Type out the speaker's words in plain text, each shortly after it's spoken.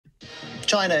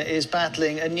China is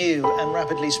battling a new and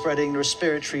rapidly spreading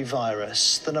respiratory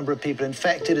virus. The number of people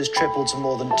infected has tripled to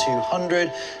more than 200,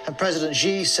 and President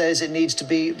Xi says it needs to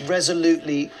be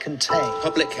resolutely contained.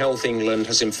 Public Health England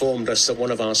has informed us that one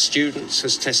of our students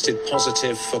has tested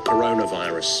positive for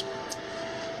coronavirus.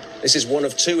 This is one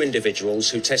of 2 individuals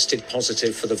who tested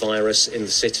positive for the virus in the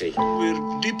city.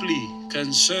 We're deeply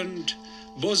concerned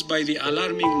both by the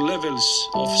alarming levels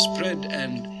of spread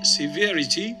and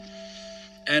severity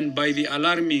and by the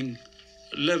alarming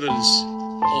levels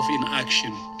of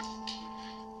inaction.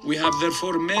 We have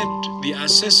therefore made the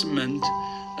assessment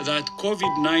that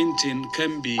COVID-19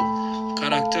 can be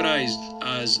characterized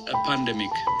as a pandemic.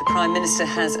 The Prime Minister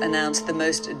has announced the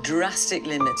most drastic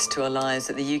limits to our lives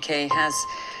that the UK has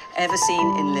ever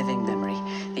seen in living memory.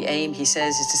 The aim, he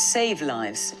says, is to save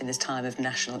lives in this time of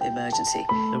national emergency.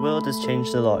 The world has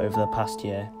changed a lot over the past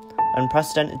year.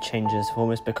 Unprecedented changes have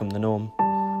almost become the norm.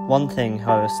 One thing,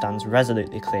 however, stands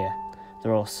resolutely clear. The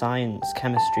role science,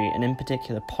 chemistry, and in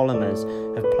particular polymers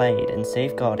have played in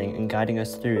safeguarding and guiding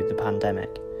us through the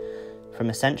pandemic. From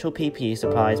essential PPE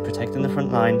supplies protecting the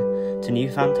front line, to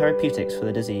newfound therapeutics for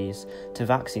the disease, to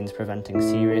vaccines preventing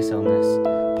serious illness,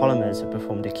 polymers have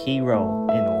performed a key role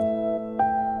in all.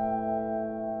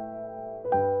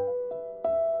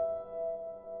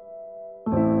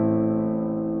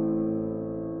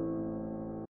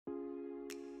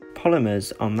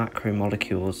 Polymers are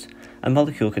macromolecules, a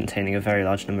molecule containing a very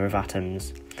large number of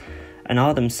atoms, and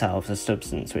are themselves a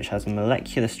substance which has a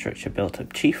molecular structure built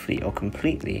up chiefly or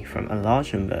completely from a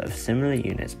large number of similar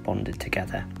units bonded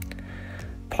together.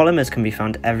 Polymers can be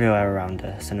found everywhere around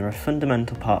us and are a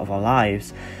fundamental part of our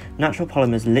lives. Natural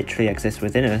polymers literally exist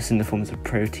within us in the forms of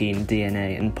protein,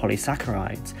 DNA, and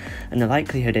polysaccharides, and the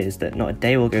likelihood is that not a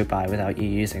day will go by without you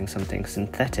using something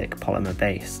synthetic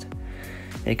polymer-based.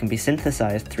 They can be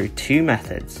synthesized through 2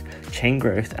 methods, chain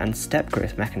growth and step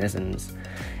growth mechanisms.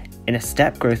 In a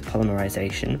step growth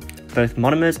polymerization, both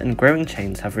monomers and growing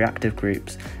chains have reactive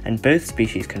groups, and both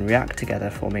species can react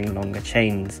together forming longer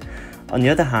chains. On the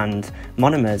other hand,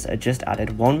 monomers are just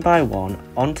added one by one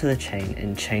onto the chain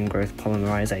in chain growth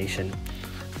polymerization.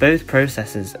 Both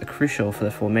processes are crucial for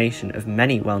the formation of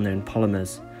many well-known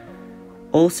polymers.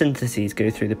 All syntheses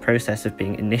go through the process of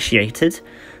being initiated,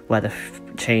 where the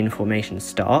chain formation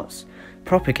starts,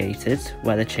 propagated,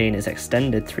 where the chain is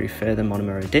extended through further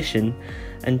monomer addition,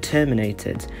 and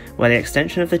terminated, where the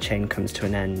extension of the chain comes to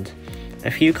an end.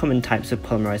 A few common types of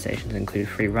polymerizations include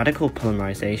free radical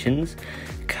polymerizations,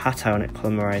 cationic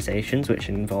polymerizations, which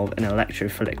involve an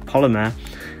electrophilic polymer,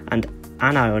 and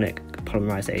anionic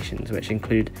polymerizations, which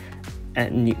include a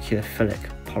nucleophilic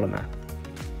polymer.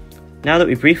 Now that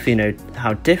we briefly know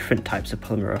how different types of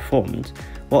polymer are formed,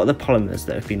 what are the polymers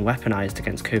that have been weaponised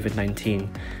against COVID-19,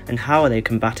 and how are they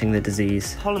combating the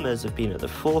disease? Polymers have been at the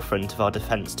forefront of our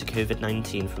defence to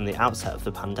COVID-19 from the outset of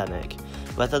the pandemic,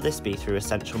 whether this be through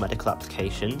essential medical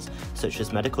applications, such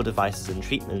as medical devices and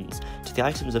treatments, to the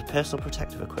items of personal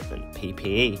protective equipment,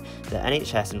 PPE, that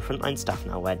NHS and frontline staff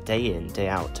now wear day in, day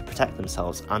out to protect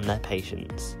themselves and their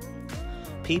patients.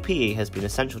 PPE has been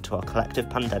essential to our collective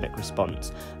pandemic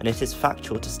response, and it is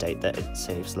factual to state that it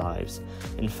saves lives.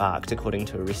 In fact, according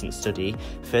to a recent study,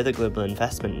 further global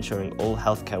investment ensuring all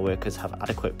healthcare workers have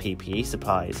adequate PPE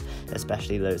supplies,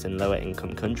 especially those in lower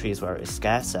income countries where it is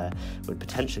scarcer, would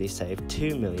potentially save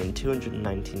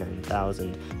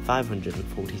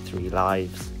 2,299,543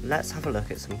 lives. Let's have a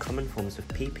look at some common forms of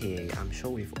PPE I'm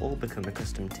sure we've all become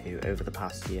accustomed to over the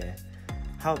past year.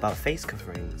 How about face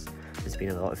coverings? There's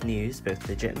been a lot of news, both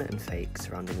legitimate and fake,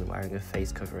 surrounding the wearing of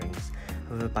face coverings.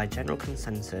 However, by general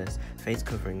consensus, face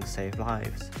coverings save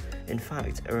lives. In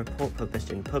fact, a report published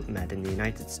in PubMed in the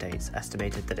United States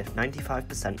estimated that if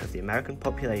 95% of the American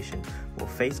population wore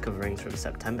face coverings from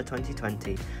September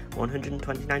 2020,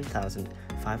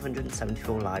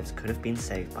 129,574 lives could have been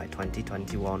saved by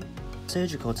 2021.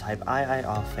 Surgical type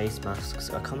IIR face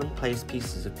masks are commonplace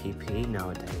pieces of PPE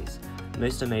nowadays.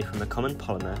 Most are made from a common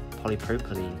polymer,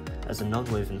 polypropylene, as a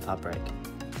non-woven fabric.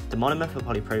 The monomer for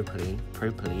polypropylene,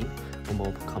 propylene, or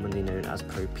more commonly known as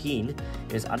propene,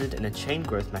 is added in a chain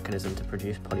growth mechanism to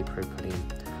produce polypropylene.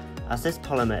 As this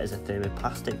polymer is a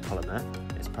thermoplastic polymer,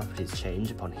 its properties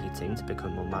change upon heating to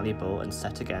become more malleable and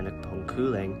set again upon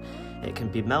cooling. It can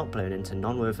be melt-blown into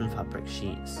non-woven fabric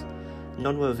sheets.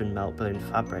 Non-woven melt-blown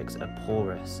fabrics are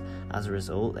porous. As a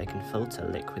result, they can filter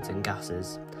liquids and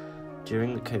gases.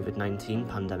 During the COVID-19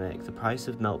 pandemic, the price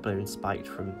of melt-blown spiked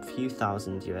from a few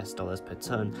thousand US dollars per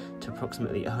tonne to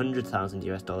approximately $100,000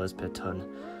 US per tonne.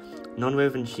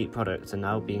 Non-woven sheet products are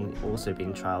now also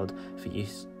being trialled for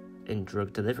use in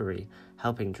drug delivery,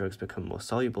 helping drugs become more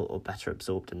soluble or better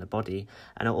absorbed in the body,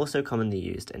 and are also commonly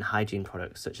used in hygiene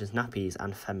products such as nappies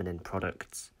and feminine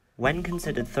products. When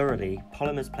considered thoroughly,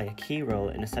 polymers play a key role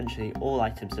in essentially all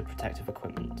items of protective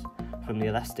equipment, from the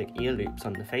elastic ear loops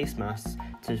on the face masks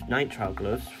to nitrile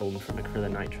gloves formed from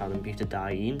acrylonitrile and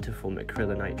butadiene to form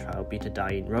acrylonitrile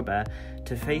butadiene rubber,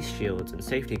 to face shields and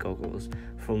safety goggles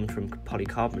formed from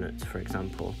polycarbonates, for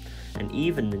example, and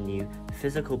even the new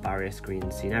physical barrier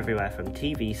screens seen everywhere from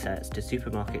TV sets to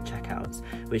supermarket checkouts,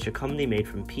 which are commonly made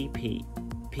from PMMA,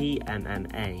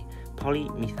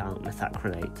 polymethyl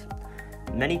methacrylate.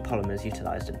 Many polymers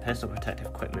utilised in personal protective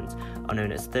equipment are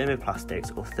known as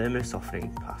thermoplastics or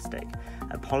thermosoftening plastic,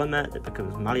 a polymer that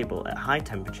becomes malleable at high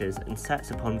temperatures and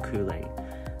sets upon cooling.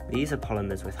 These are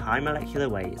polymers with high molecular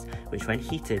weights, which when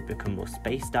heated become more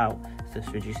spaced out, thus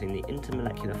reducing the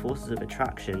intermolecular forces of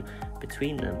attraction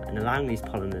between them and allowing these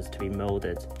polymers to be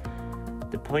moulded.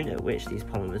 The point at which these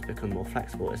polymers become more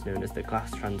flexible is known as the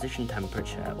glass transition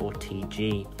temperature, or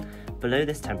TG. Below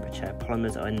this temperature,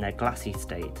 polymers are in their glassy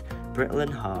state, brittle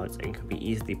and hard, and can be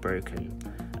easily broken.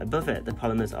 Above it, the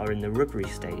polymers are in the rubbery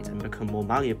state and become more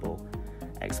malleable.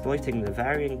 Exploiting the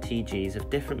varying TGs of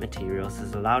different materials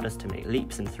has allowed us to make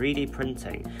leaps in 3D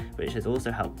printing, which has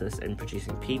also helped us in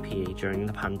producing PPE during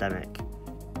the pandemic.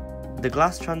 The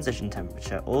glass transition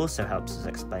temperature also helps us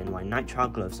explain why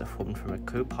nitrile gloves are formed from a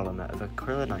copolymer of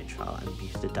acrylonitrile and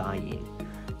butadiene.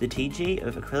 The TG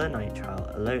of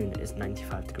acrylonitrile alone is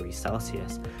 95 degrees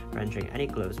Celsius, rendering any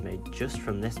gloves made just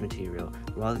from this material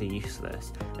rather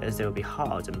useless, as they will be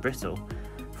hard and brittle.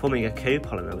 Forming a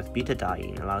copolymer with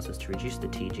butadiene allows us to reduce the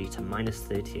TG to minus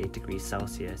 38 degrees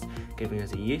Celsius, giving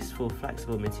us a useful,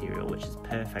 flexible material which is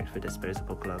perfect for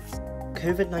disposable gloves.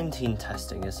 COVID-19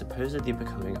 testing is supposedly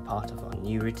becoming a part of our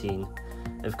new routine.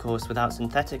 Of course, without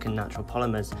synthetic and natural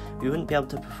polymers, we wouldn't be able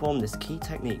to perform this key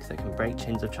technique that can break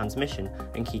chains of transmission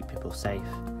and keep people safe.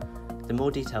 The more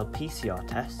detailed PCR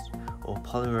test, or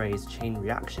polymerase chain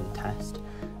reaction test,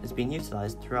 has been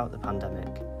utilised throughout the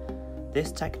pandemic.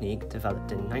 This technique,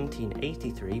 developed in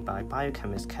 1983 by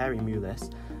biochemist Carey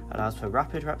Mullis, allows for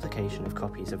rapid replication of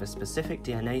copies of a specific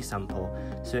DNA sample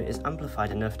so it is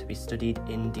amplified enough to be studied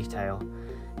in detail.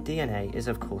 DNA is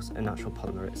of course a natural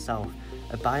polymer itself,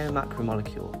 a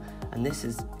biomacromolecule, and this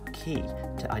is key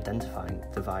to identifying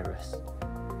the virus.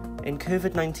 In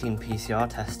COVID-19 PCR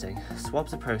testing,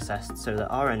 swabs are processed so that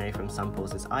RNA from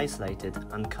samples is isolated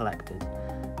and collected.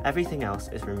 Everything else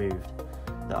is removed.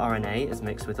 The RNA is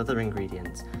mixed with other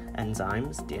ingredients,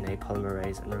 enzymes, DNA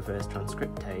polymerase and reverse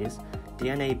transcriptase,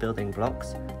 DNA building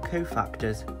blocks,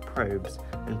 cofactors, probes,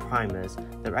 and primers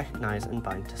that recognize and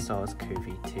bind to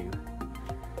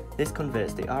SARS-CoV-2. This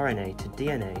converts the RNA to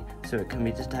DNA so it can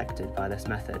be detected by this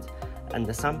method, and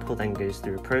the sample then goes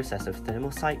through a process of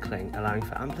thermal cycling, allowing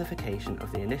for amplification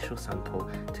of the initial sample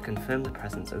to confirm the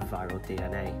presence of viral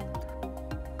DNA.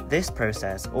 This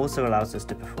process also allows us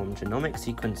to perform genomic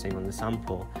sequencing on the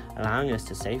sample, allowing us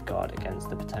to safeguard against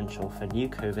the potential for new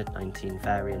COVID-19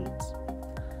 variants.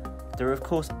 There are of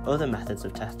course other methods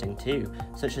of testing too,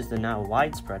 such as the now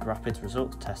widespread rapid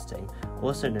results testing,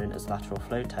 also known as lateral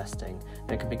flow testing,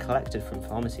 that can be collected from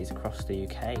pharmacies across the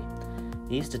UK.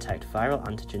 These detect viral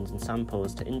antigens in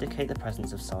samples to indicate the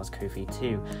presence of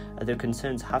SARS-CoV-2, although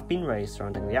concerns have been raised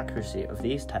surrounding the accuracy of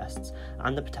these tests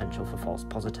and the potential for false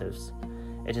positives.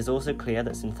 It is also clear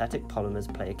that synthetic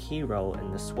polymers play a key role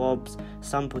in the swabs,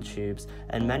 sample tubes,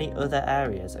 and many other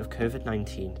areas of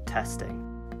COVID-19 testing.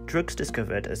 Drugs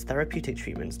discovered as therapeutic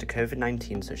treatments to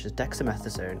COVID-19 such as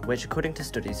dexamethasone, which according to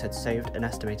studies had saved an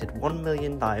estimated 1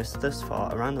 million lives thus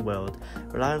far around the world,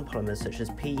 rely on polymers such as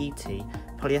PET,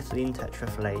 polyethylene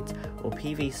tetrafilate, or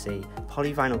PVC,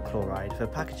 polyvinyl chloride, for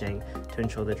packaging to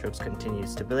ensure the drug's continued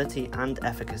stability and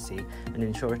efficacy and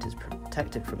ensure it is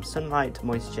protected from sunlight,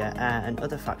 moisture, air and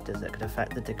other factors that could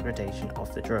affect the degradation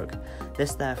of the drug.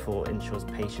 This therefore ensures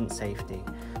patient safety.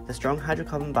 The strong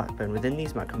hydrocarbon backbone within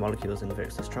these macromolecules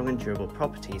invokes the strong and durable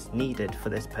properties needed for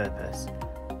this purpose.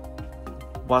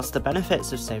 Whilst the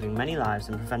benefits of saving many lives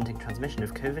and preventing transmission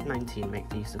of COVID-19 make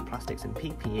the use of plastics in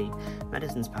PPE,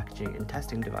 medicines packaging and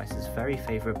testing devices very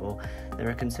favourable, there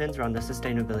are concerns around the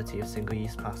sustainability of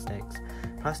single-use plastics.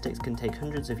 Plastics can take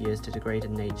hundreds of years to degrade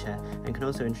in nature and can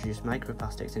also introduce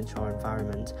microplastics into our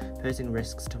environment, posing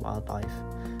risks to wildlife.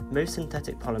 Most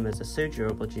synthetic polymers are so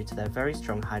durable due to their very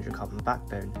strong hydrocarbon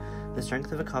backbone. The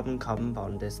strength of a carbon-carbon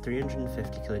bond is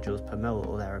 350 kJ per mole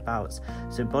or thereabouts,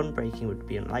 so bond breaking would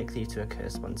be unlikely to occur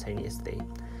spontaneously.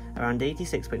 Around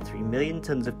 86.3 million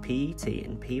tonnes of PET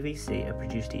and PVC are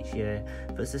produced each year,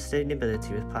 but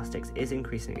sustainability with plastics is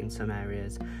increasing in some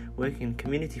areas. Working in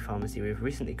community pharmacy, we've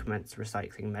recently commenced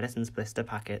recycling medicines blister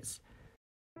packets.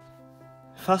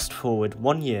 Fast forward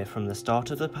 1 year from the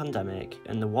start of the pandemic,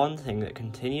 and the one thing that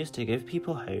continues to give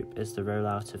people hope is the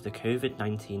rollout of the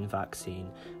COVID-19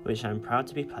 vaccine, which I'm proud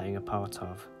to be playing a part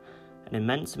of. An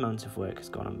immense amount of work has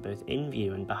gone on both in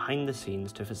view and behind the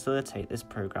scenes to facilitate this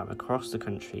programme across the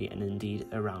country and indeed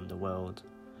around the world.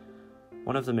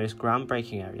 One of the most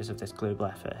groundbreaking areas of this global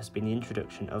effort has been the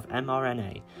introduction of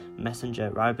mRNA,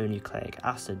 messenger ribonucleic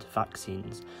acid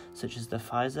vaccines, such as the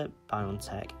Pfizer,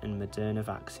 BioNTech and Moderna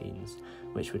vaccines,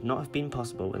 which would not have been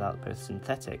possible without both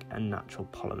synthetic and natural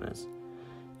polymers.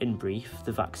 In brief,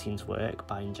 the vaccines work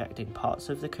by injecting parts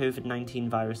of the COVID-19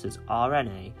 virus's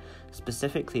RNA,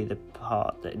 specifically the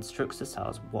part that instructs the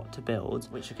cells what to build,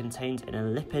 which are contained in a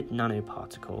lipid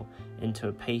nanoparticle, into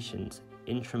a patient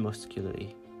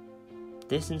intramuscularly.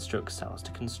 This instructs cells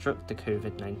to construct the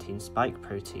COVID-19 spike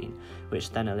protein,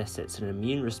 which then elicits an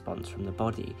immune response from the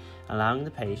body, allowing the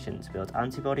patient to build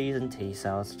antibodies and T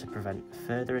cells to prevent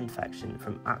further infection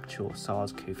from actual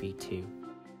SARS-CoV-2.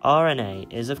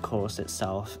 RNA is of course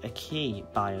itself a key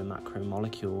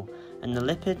biomacromolecule, and the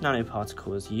lipid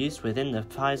nanoparticles used within the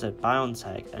Pfizer,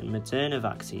 BioNTech and Moderna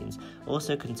vaccines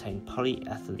also contain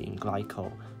polyethylene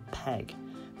glycol, PEG,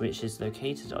 which is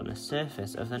located on the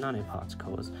surface of the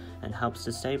nanoparticles and helps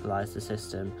to stabilise the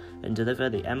system and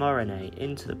deliver the mRNA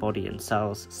into the body and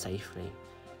cells safely.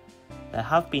 There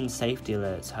have been safety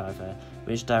alerts, however,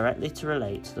 which directly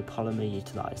relate to the polymer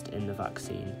utilised in the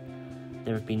vaccine.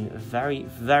 There have been a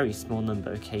very small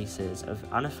number of cases of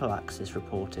anaphylaxis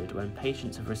reported when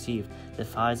patients have received the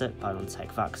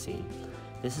Pfizer-BioNTech vaccine.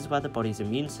 This is where the body's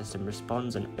immune system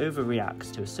responds and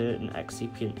overreacts to a certain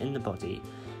excipient in the body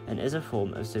and is a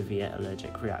form of severe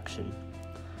allergic reaction.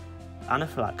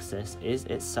 Anaphylaxis is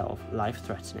itself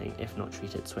life-threatening if not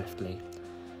treated swiftly.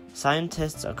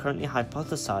 Scientists are currently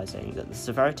hypothesizing that the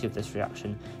severity of this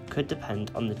reaction could depend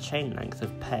on the chain length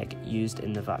of PEG used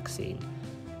in the vaccine,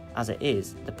 as it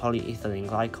is the polyethylene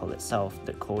glycol itself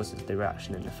that causes the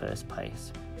reaction in the first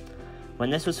place. When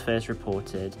this was first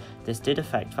reported, this did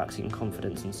affect vaccine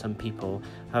confidence in some people.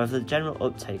 However, the general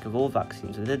uptake of all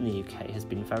vaccines within the UK has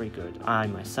been very good. I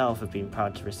myself have been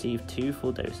proud to receive 2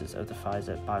 full doses of the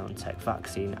Pfizer-BioNTech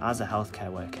vaccine as a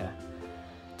healthcare worker.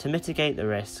 To mitigate the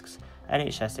risks,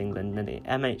 NHS England and the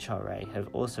MHRA have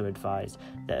also advised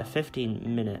that a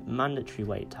 15-minute mandatory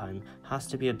wait time has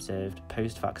to be observed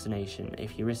post-vaccination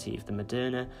if you receive the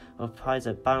Moderna or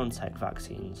Pfizer-BioNTech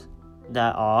vaccines.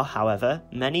 There are, however,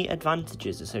 many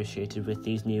advantages associated with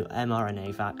these new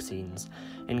mRNA vaccines.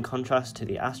 In contrast to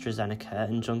the AstraZeneca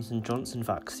and Johnson & Johnson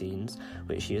vaccines,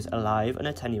 which use a live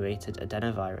unattenuated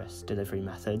adenovirus delivery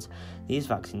methods, these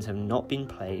vaccines have not been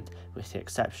plagued with the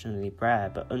exceptionally rare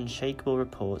but unshakable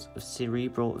reports of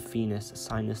cerebral venous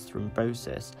sinus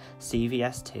thrombosis,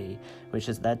 CVST, which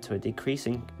has led to a decrease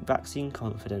in vaccine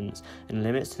confidence and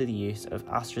limits to the use of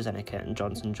AstraZeneca and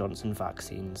Johnson & Johnson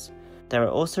vaccines. There are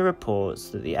also reports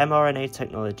that the mRNA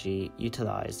technology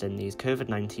utilised in these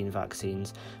COVID-19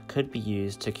 vaccines could be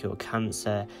used to cure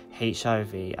cancer,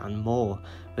 HIV and more,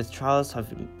 with trials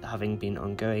having been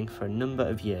ongoing for a number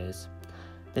of years.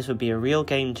 This would be a real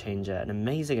game changer, an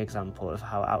amazing example of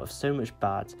how out of so much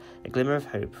bad, a glimmer of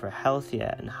hope for a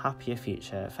healthier and happier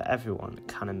future for everyone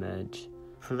can emerge.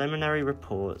 Preliminary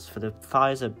reports for the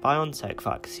Pfizer-BioNTech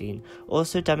vaccine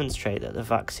also demonstrate that the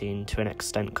vaccine to an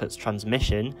extent cuts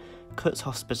transmission, cuts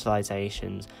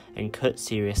hospitalisations and cuts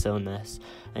serious illness,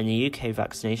 and the UK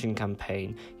vaccination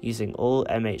campaign using all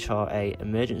MHRA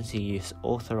emergency use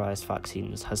authorised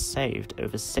vaccines has saved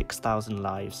over 6,000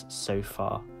 lives so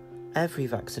far. Every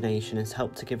vaccination has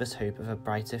helped to give us hope of a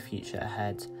brighter future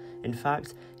ahead. In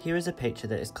fact, here is a picture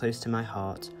that is close to my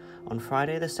heart. On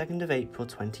Friday the 2nd of April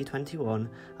 2021,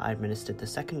 I administered the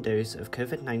second dose of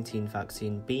COVID-19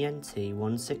 vaccine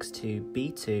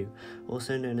BNT162B2,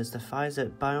 also known as the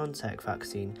Pfizer-BioNTech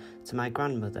vaccine, to my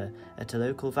grandmother at a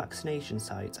local vaccination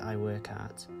site I work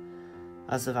at.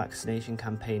 As the vaccination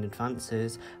campaign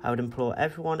advances, I would implore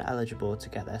everyone eligible to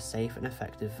get their safe and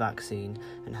effective vaccine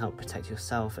and help protect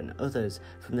yourself and others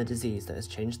from the disease that has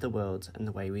changed the world and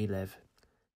the way we live.